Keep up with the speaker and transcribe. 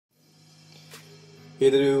Hey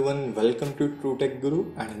there everyone, welcome to True Tech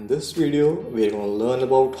Guru, and in this video we're going to learn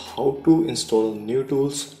about how to install new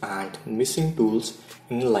tools and missing tools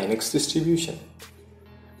in Linux distribution.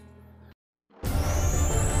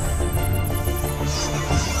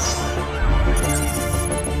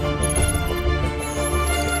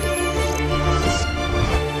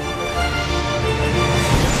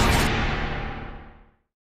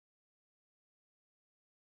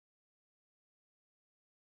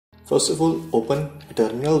 First of all, open a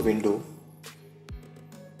terminal window,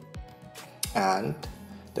 and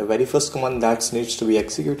the very first command that needs to be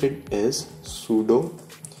executed is sudo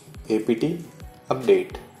apt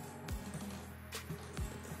update.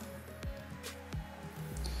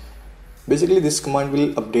 Basically, this command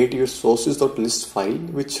will update your sources.list file,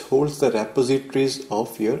 which holds the repositories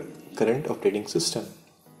of your current operating system.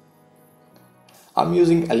 I'm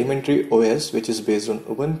using elementary OS, which is based on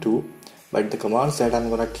Ubuntu, but the commands that I'm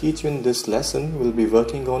gonna teach you in this lesson will be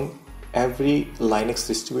working on every Linux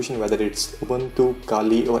distribution, whether it's Ubuntu,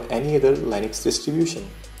 Kali, or any other Linux distribution.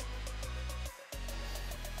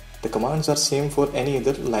 The commands are same for any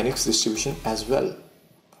other Linux distribution as well.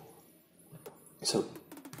 So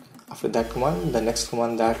after that command, the next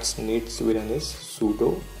command that needs to be done is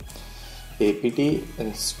sudo apt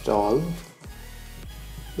install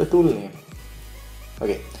the tool name.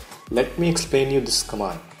 Okay, let me explain you this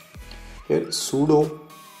command. Here sudo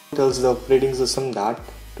tells the operating system that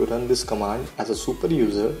to run this command as a super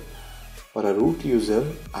user or a root user,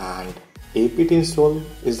 and apt install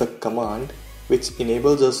is the command which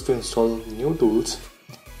enables us to install new tools,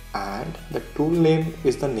 and the tool name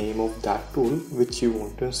is the name of that tool which you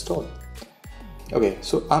want to install. Okay,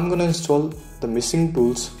 so I'm gonna install the missing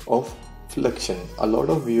tools of Fluxion. A lot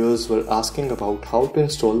of viewers were asking about how to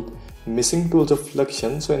install missing tools of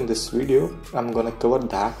Fluxion, so in this video I'm gonna cover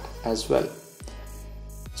that as well.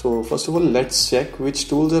 So first of all, let's check which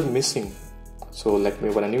tools are missing. So let me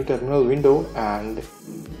open a new terminal window and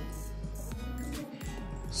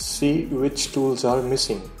see which tools are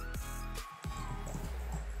missing.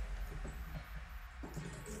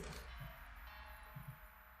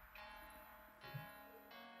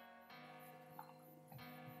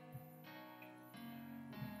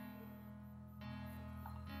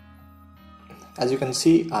 As you can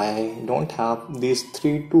see, I don't have these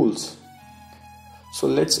three tools. So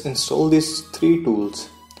let's install these three tools.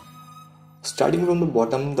 Starting from the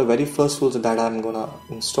bottom, the very first tool that I'm gonna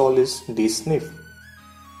install is dsniff.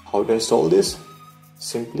 How to install this?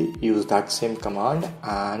 Simply use that same command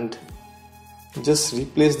and just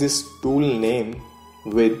replace this tool name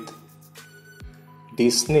with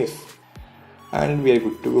dsniff, and we are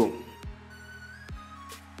good to go.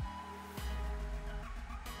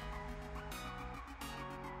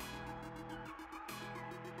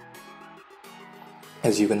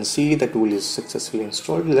 As you can see, the tool is successfully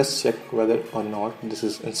installed. Let's check whether or not this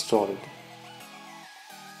is installed.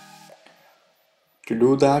 To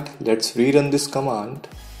do that, let's rerun this command.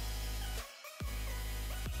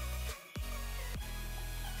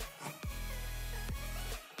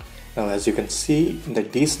 Now as you can see, the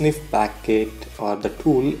dsniff packet or the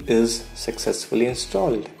tool is successfully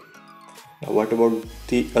installed. Now what about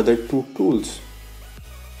the other two tools?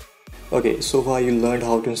 Okay, so far you learned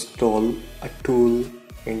how to install a tool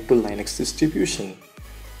into Linux distribution,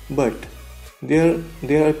 but there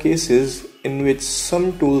are cases in which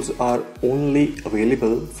some tools are only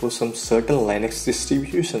available for some certain Linux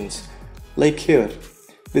distributions. Like here,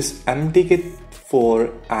 this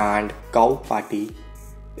mdk4 and cow patty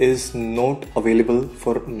is not available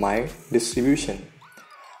for my distribution.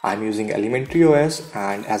 I'm using elementary OS,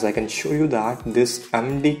 and as I can show you that this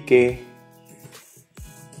mdk4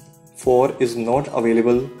 is not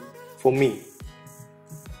available for me.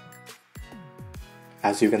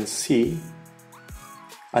 As you can see,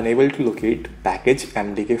 unable to locate package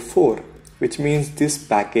mdk4, which means this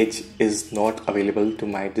package is not available to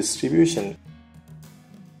my distribution.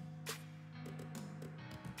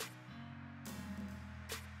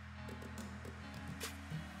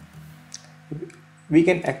 We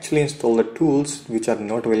can actually install the tools which are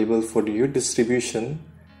not available for your distribution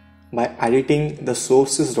by editing the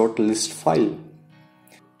sources.list file.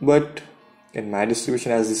 But in my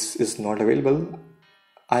distribution, as this is not available,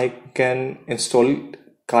 I can install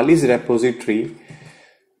Kali's repository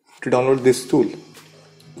to download this tool.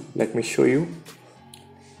 Let me show you.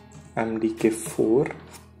 mdk4.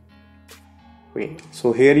 Okay,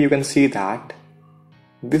 so here you can see that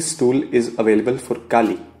this tool is available for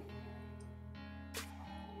Kali,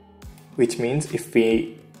 which means if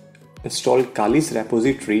we install Kali's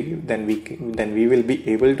repository, then we will be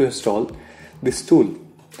able to install this tool.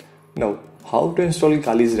 Now, how to install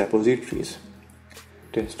Kali's repositories?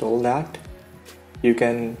 to install that. You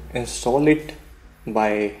can install it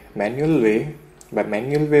by manual way. By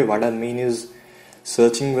manual way, what I mean is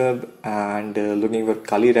searching web and looking for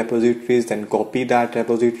Kali repositories, then copy that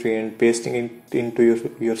repository and pasting it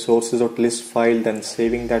into your sources.list file, then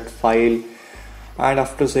saving that file, and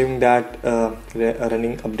after saving that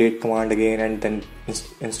running update command again, and then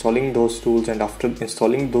installing those tools, and after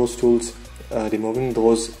installing those tools removing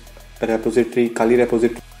those Kali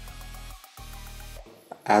repository,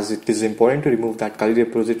 as it is important to remove that Kali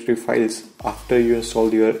repository files after you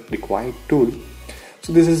install your required tool.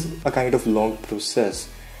 So this is a kind of long process,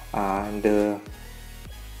 and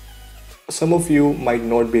some of you might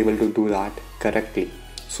not be able to do that correctly.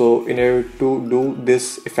 So in order to do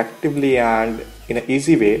this effectively and in an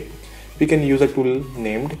easy way, we can use a tool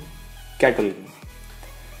named katoolin.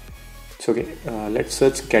 So okay, let's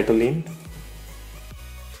search katoolin.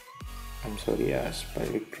 I'm sorry, I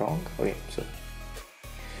spelled it wrong. Okay, so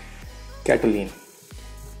katoolin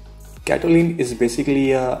is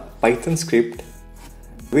basically a Python script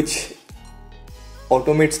which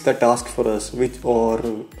automates the task for us, which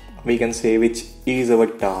is our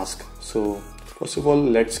task. So first of all,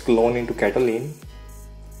 let's clone into katoolin.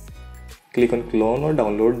 Click on clone or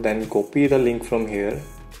download, then copy the link from here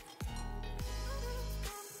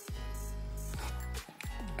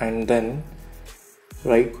and then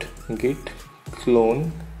write git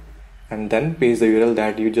clone and then paste the URL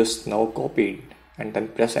that you just now copied and then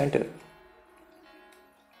press enter.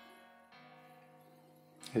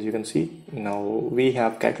 As you can see, now we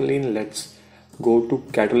have katoolin. Let's go to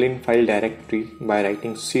katoolin file directory by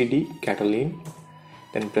writing cd katoolin,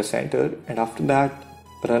 then press enter, and after that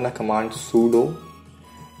run a command sudo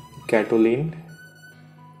katoolin.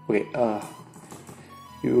 Okay,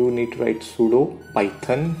 you need to write sudo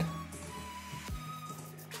python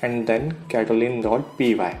and then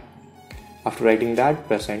katoolin.py. After writing that,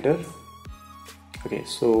 press enter. Okay,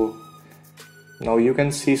 so now you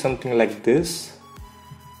can see something like this.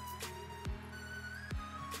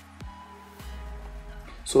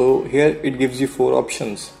 So here it gives you 4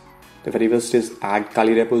 options. The very first is add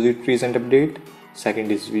Kali repositories and update. Second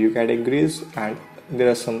is view categories, and there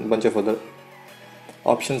are some bunch of other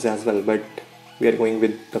options as well, but we are going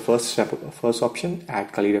with the first option,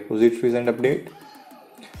 add Kali repositories and update.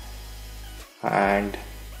 And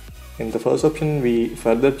in the first option, we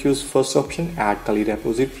further choose first option, add Kali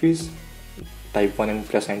repositories, type 1 and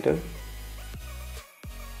press enter.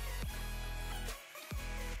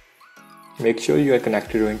 Make sure you are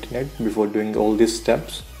connected to internet before doing all these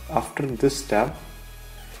steps. After this step,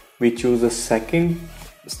 we choose the second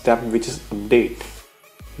step, which is update.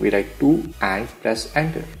 We write 2 and press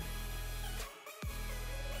enter.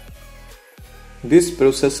 This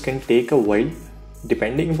process can take a while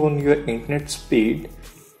depending upon your internet speed.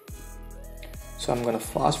 So I'm gonna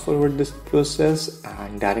fast forward this process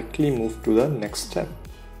and directly move to the next step.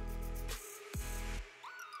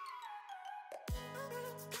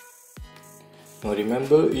 Now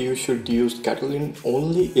remember, you should use katoolin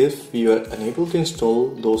only if you are unable to install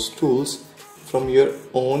those tools from your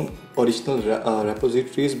own original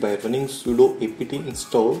repositories by running sudo apt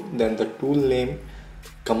install, then the tool name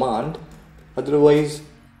command. Otherwise,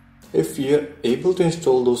 if you are able to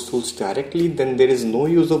install those tools directly, then there is no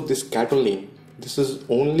use of this katoolin. This is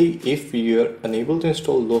only if you are unable to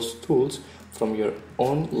install those tools from your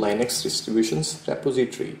own Linux distributions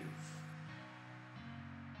repository.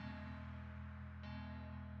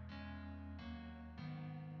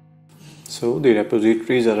 So the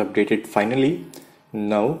repositories are updated finally.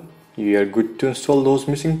 Now you are good to install those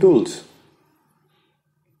missing tools.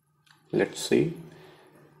 Let's see.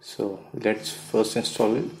 So let's first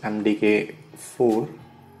install mdk4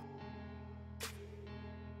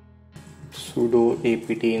 sudo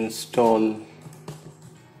apt install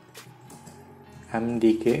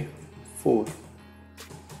mdk4.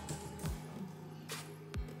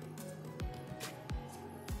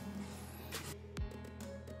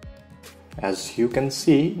 As you can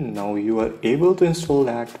see, now you are able to install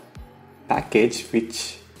that package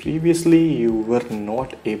which previously you were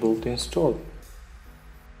not able to install.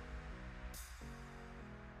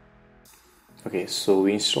 Okay, so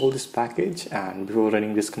we install this package, and before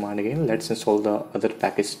running this command again, let's install the other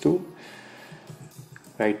package too.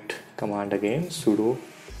 Write command again, sudo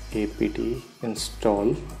apt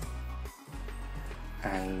install,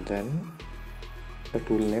 and then the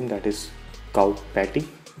tool name, that is cow patty.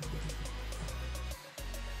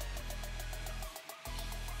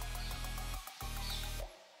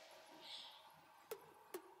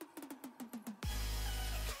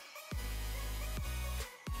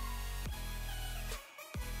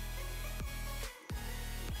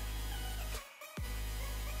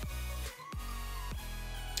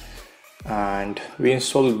 and we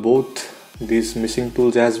install both these missing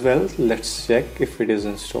tools as well. Let's check if it is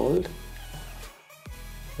installed.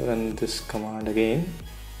 Run this command again,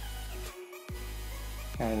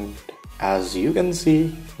 and as you can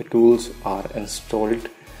see, the tools are installed.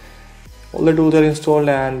 All the tools are installed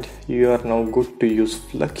and you are now good to use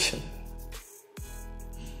Fluxion.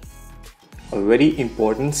 A very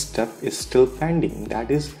important step is still pending, that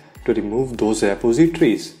is to remove those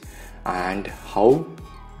repositories. And how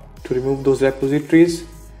to remove those repositories?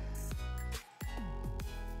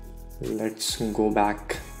 Let's go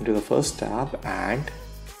back into the first tab, and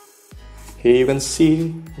here you can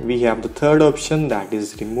see we have the third option, that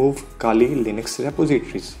is remove Kali Linux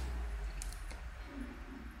repositories.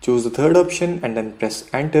 Choose the third option and then press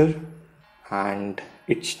enter, and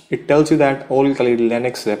it tells you that all Kali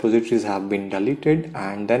Linux repositories have been deleted,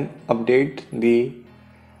 and then update the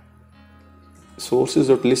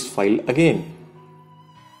sources.list file again.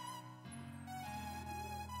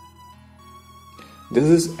 This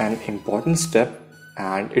is an important step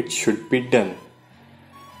and it should be done.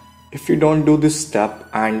 If you don't do this step,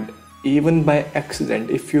 and even by accident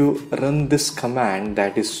if you run this command,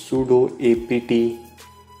 that is sudo apt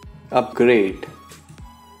upgrade,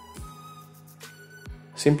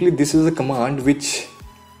 simply this is a command which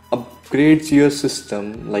upgrades your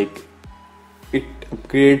system, like it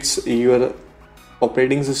upgrades your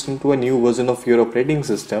operating system to a new version of your operating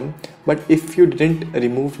system. But if you didn't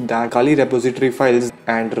remove that Kali repository files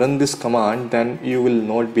and run this command, then you will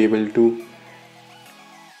not be able to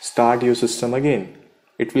start your system again.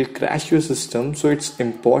 It will crash your system, so it's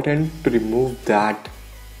important to remove that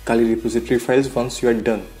Kali repository files once you are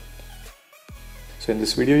done. So in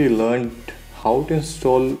this video you learned how to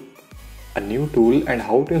install a new tool and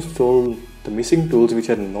how to install the missing tools which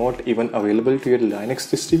are not even available to your Linux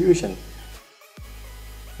distribution.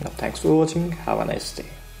 Now thanks for watching, have a nice day.